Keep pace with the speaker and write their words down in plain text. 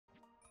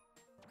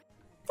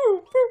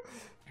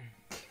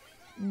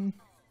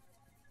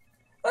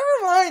That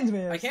reminds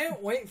me of... I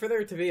can't wait for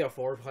there to be a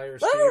 4-player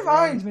That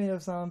reminds me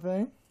of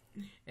something.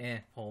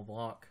 Whole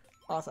block.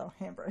 Also,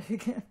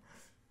 handbrake.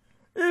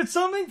 It's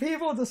something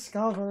people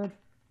discovered.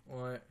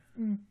 What?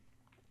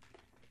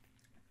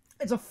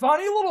 It's a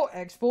funny little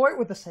exploit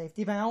with the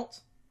safety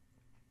bounce.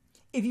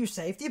 If you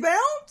safety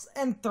bounce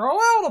and throw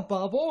out a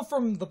bubble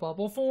from the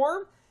bubble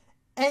form,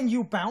 and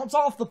you bounce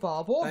off the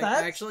bubble,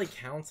 that actually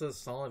counts as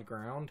solid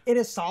ground. It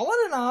is solid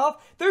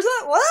enough. There's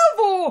that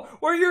level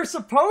where you're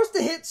supposed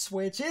to hit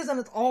switches and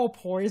it's all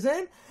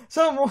poison.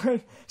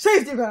 Someone,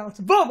 safety bounce,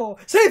 bubble,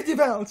 safety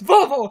bounce,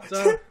 bubble.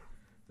 So,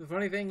 the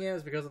funny thing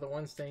is, because of the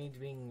one stage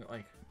being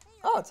like...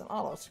 Oh, it's an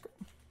auto scroll.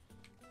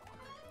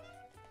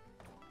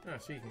 Oh,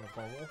 speaking of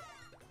bubble.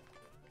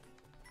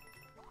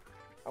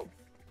 Oh.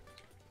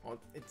 Well,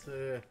 it's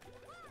a...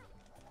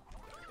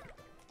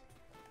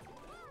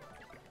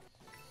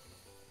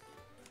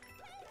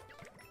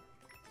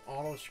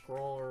 auto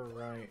scroller,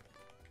 right?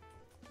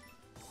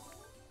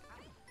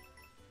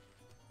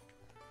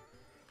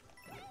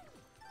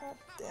 Oh,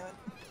 damn it.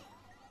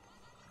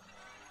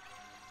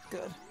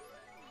 Good.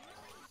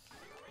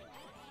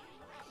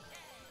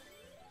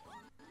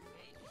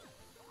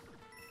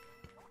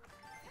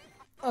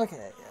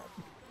 Okay, yeah.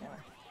 Anyway.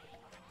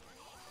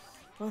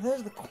 Well,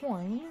 there's the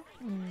coin.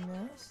 We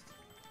missed.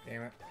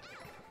 Damn it.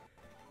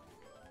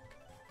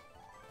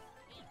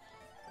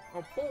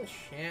 Oh,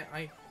 bullshit.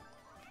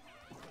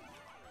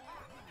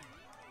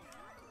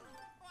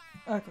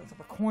 Okay, so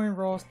the coin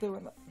rolls through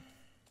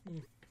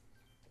and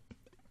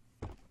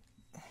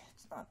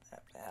it's not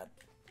that bad.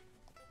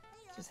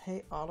 Just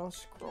hate auto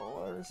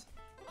scrollers.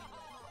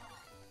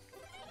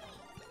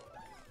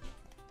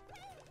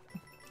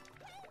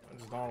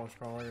 Just auto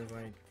scrollers,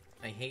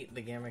 I hate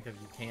the gimmick of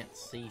you can't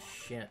see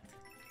shit.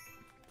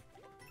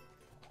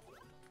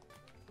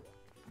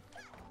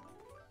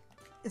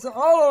 It's an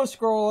auto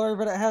scroller,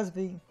 but it has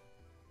the...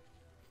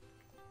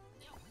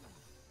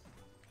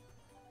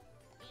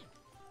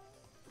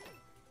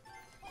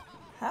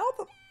 How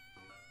the...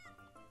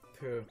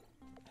 Pooh.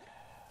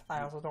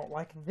 I also don't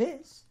like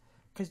this,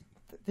 because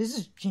this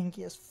is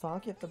janky as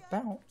fuck. You have to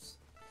bounce.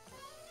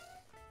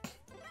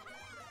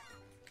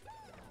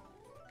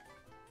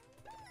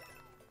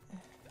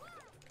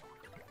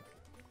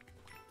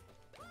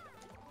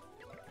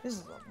 This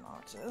is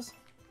obnoxious.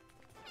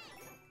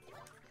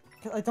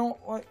 Cause I don't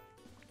like...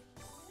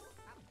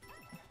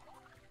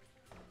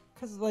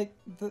 Because, like,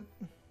 the...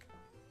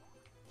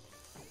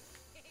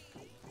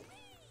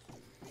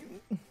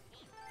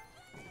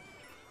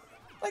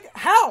 Like,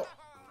 how?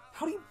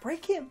 How do you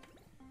break him?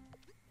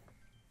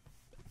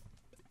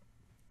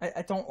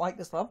 I don't like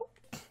this level.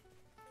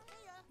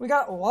 We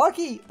got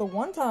lucky the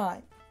one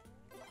time.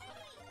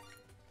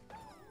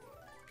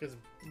 Because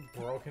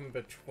broken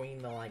between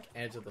the, like,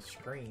 edge of the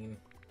screen.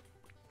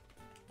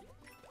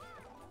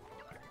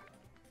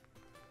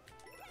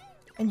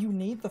 And you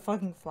need the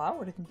fucking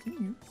flower to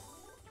continue.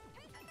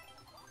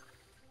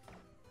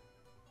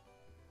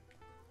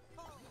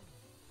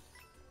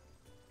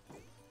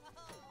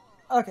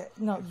 Okay,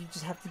 no, you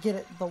just have to get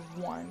it the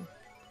one.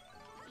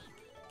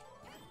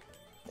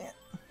 Damn.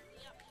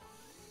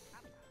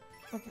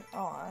 Okay,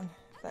 on.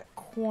 That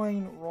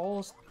coin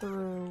rolls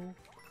through.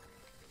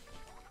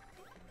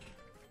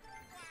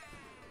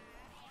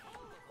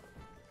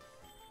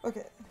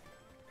 Okay.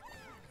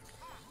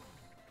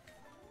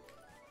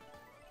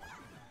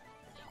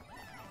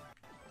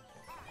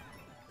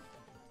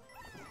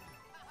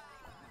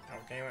 Oh,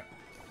 damn it.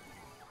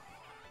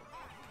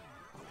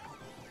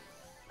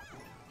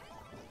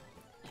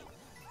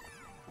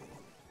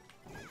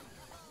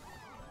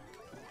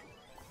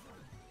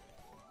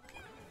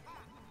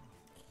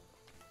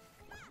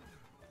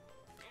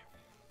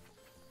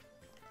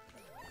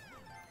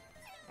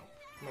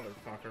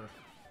 Motherfucker.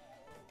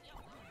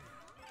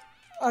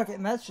 Okay,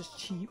 and that's just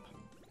cheap.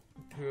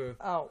 Pooh.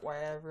 Oh, wait,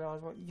 I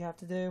realized what you have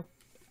to do. You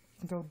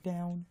can go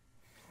down.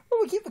 Oh,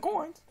 we keep the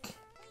coins.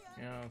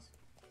 Yes.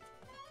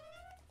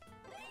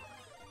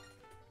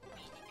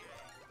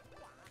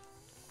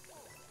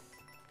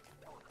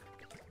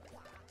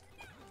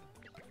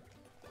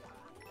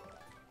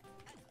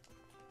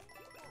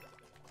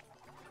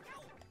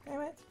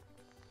 Damn it.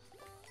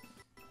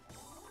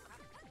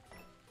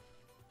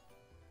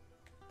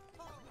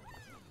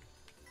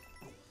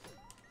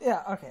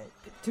 Yeah, okay.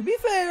 To be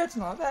fair, it's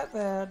not that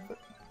bad, but...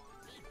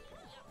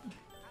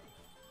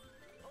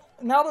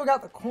 Now that we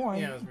got the coin...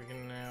 Yes, we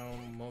can now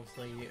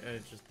mostly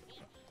just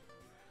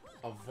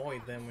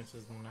avoid them, which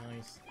is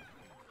nice.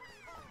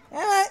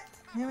 Damn it!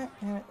 Damn it,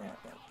 damn it, damn it,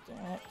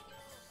 damn it.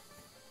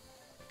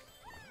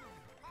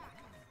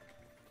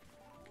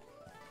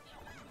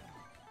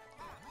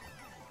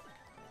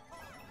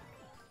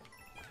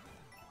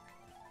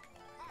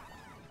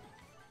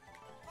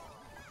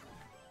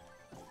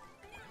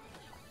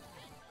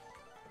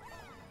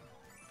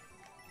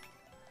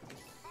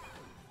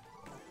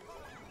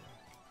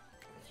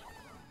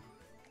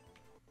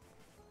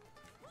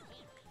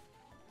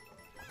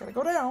 Gotta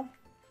go down.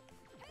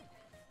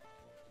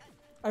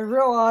 I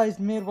realized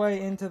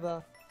midway into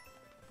the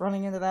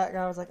running into that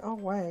guy, I was like, oh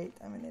wait,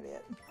 I'm an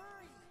idiot.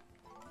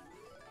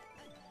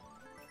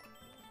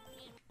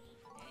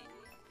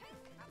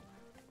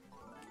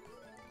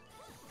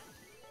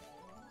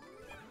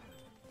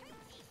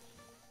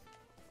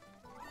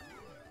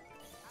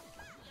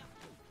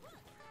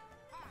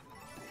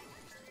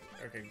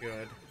 Okay,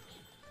 good.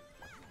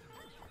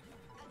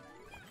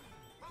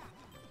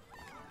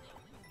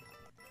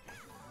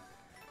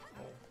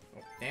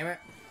 Oh, damn it.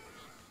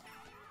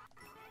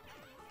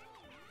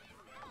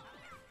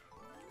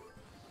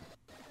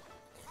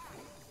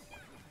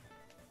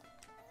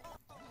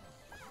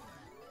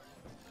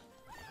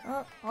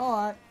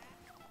 Alright.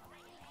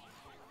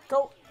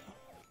 Go.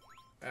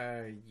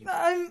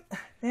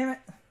 Damn it.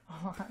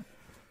 Alright.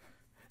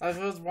 I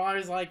was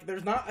wise, like,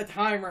 there's not a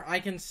timer. I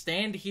can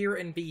stand here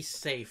and be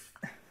safe.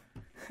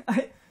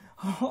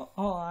 Hold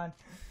on.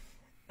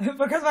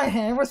 Because my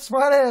hand was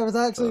sweating, I was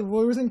actually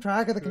losing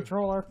track of the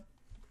controller.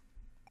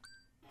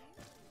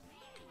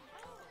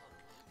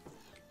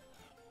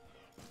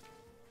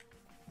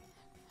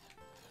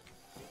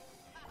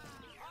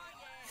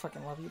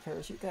 Fucking love you,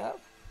 parachute cap.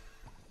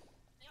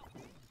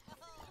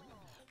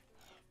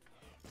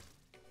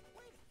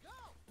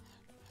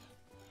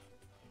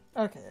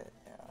 Okay,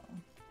 yeah.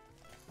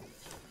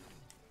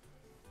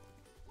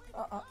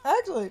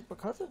 Actually,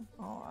 because of...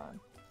 Alright.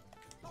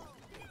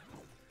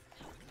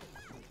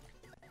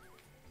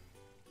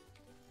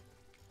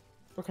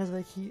 Because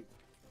they keep...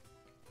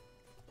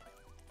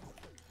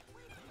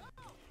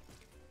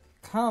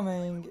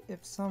 coming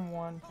if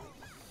someone...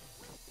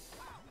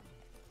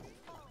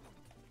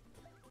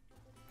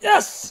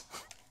 Yes!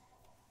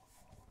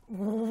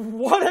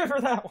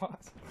 Whatever that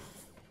was.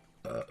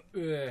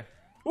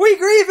 We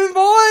grieving,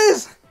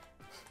 boys!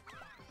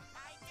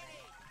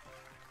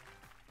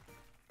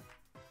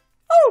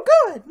 Oh,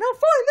 good! Now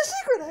find the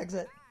secret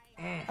exit!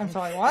 I'm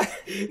sorry, what?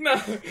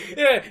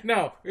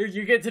 No,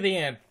 you get to the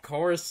end.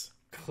 Course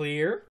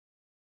clear.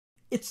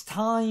 It's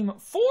time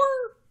for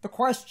the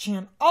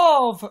question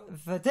of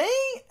the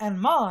day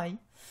and my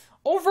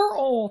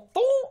overall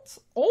thoughts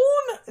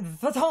on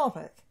the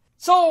topic.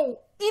 So,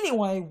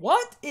 anyway,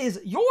 what is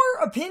your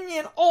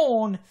opinion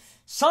on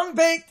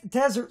Sunbaked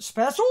Desert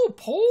Special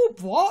Pole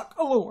Block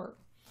Allure?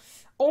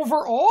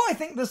 Overall, I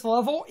think this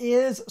level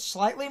is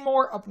slightly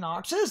more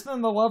obnoxious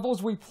than the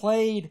levels we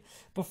played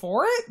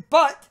before it,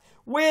 but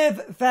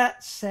with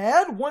that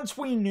said, once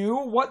we knew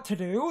what to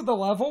do, the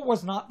level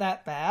was not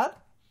that bad.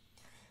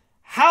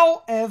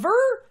 However,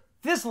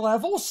 this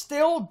level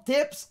still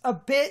dips a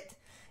bit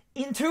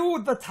into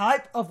the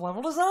type of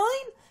level design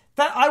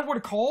that I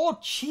would call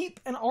cheap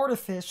and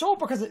artificial,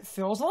 because it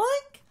feels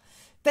like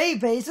they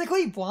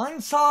basically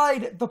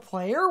blindside the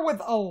player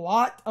with a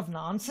lot of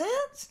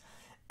nonsense.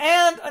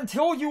 And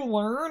until you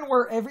learn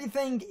where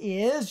everything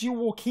is, you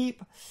will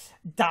keep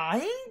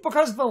dying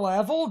because the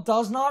level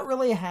does not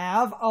really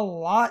have a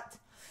lot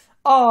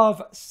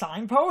of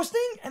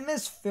signposting, and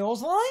this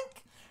feels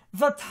like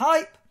the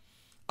type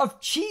of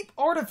cheap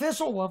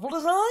artificial level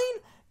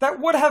design that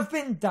would have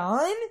been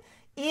done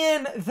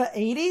in the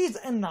 80s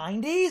and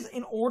 90s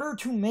in order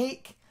to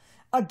make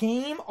a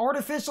game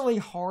artificially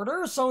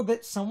harder so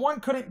that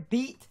someone couldn't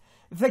beat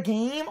the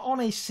game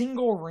on a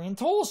single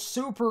rental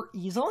super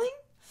easily.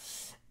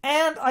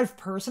 And I've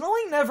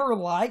personally never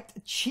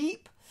liked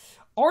cheap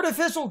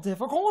artificial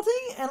difficulty,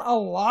 and a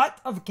lot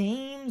of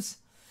games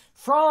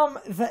from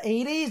the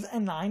 80s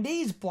and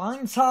 90s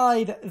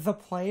blindside the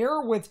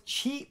player with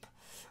cheap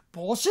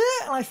bullshit,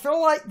 and I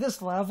feel like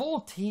this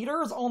level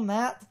teeters on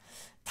that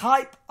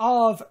type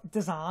of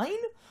design.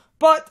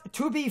 But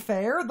to be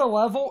fair, the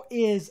level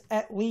is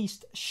at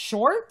least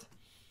short,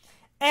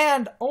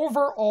 and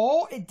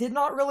overall, it did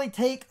not really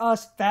take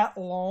us that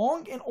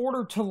long in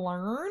order to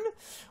learn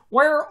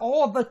where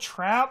all the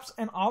traps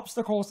and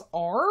obstacles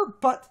are,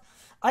 but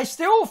I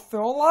still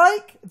feel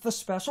like the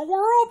special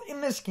world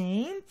in this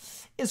game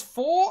is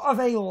full of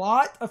a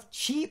lot of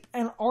cheap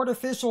and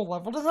artificial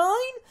level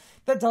design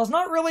that does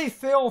not really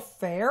feel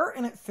fair,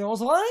 and it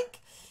feels like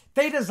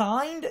they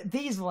designed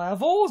these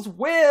levels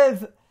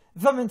with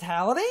the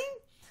mentality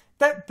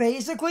that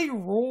basically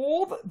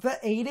ruled the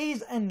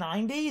 80s and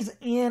 90s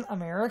in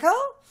America.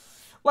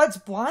 Let's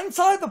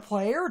blindside the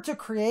player to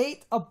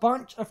create a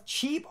bunch of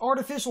cheap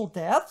artificial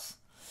deaths.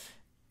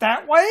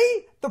 That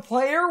way, the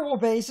player will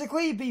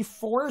basically be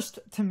forced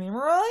to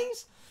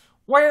memorize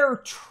where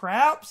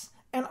traps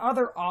and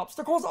other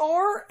obstacles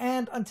are,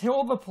 and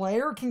until the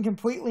player can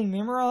completely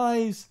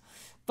memorize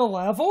the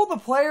level, the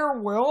player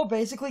will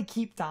basically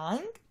keep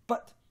dying.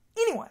 But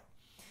anyway,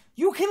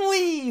 you can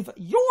leave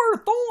your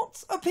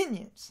thoughts,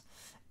 opinions,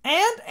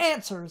 and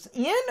answers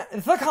in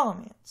the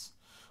comments,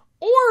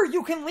 or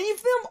you can leave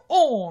them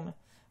on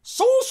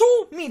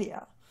social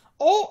media.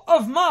 All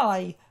of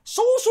my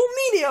social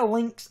media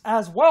links,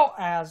 as well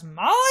as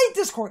my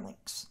Discord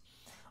links,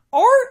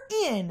 are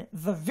in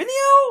the video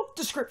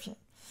description.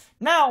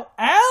 Now,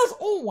 as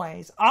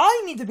always,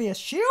 I need to be a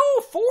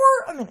shill for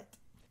a minute.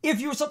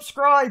 If you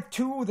subscribe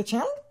to the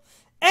channel,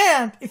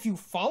 and if you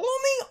follow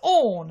me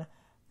on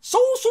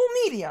social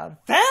media,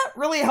 that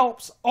really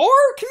helps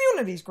our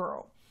communities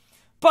grow.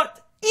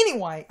 But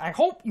anyway, I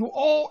hope you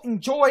all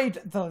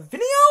enjoyed the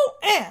video,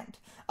 and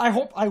I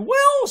hope I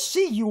will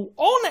see you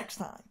all next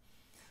time.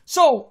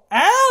 So,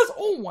 as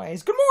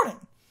always, good morning,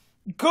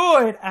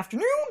 good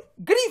afternoon,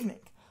 good evening,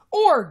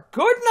 or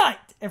good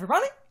night,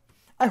 everybody.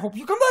 I hope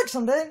you come back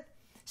someday.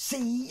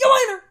 See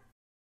you later.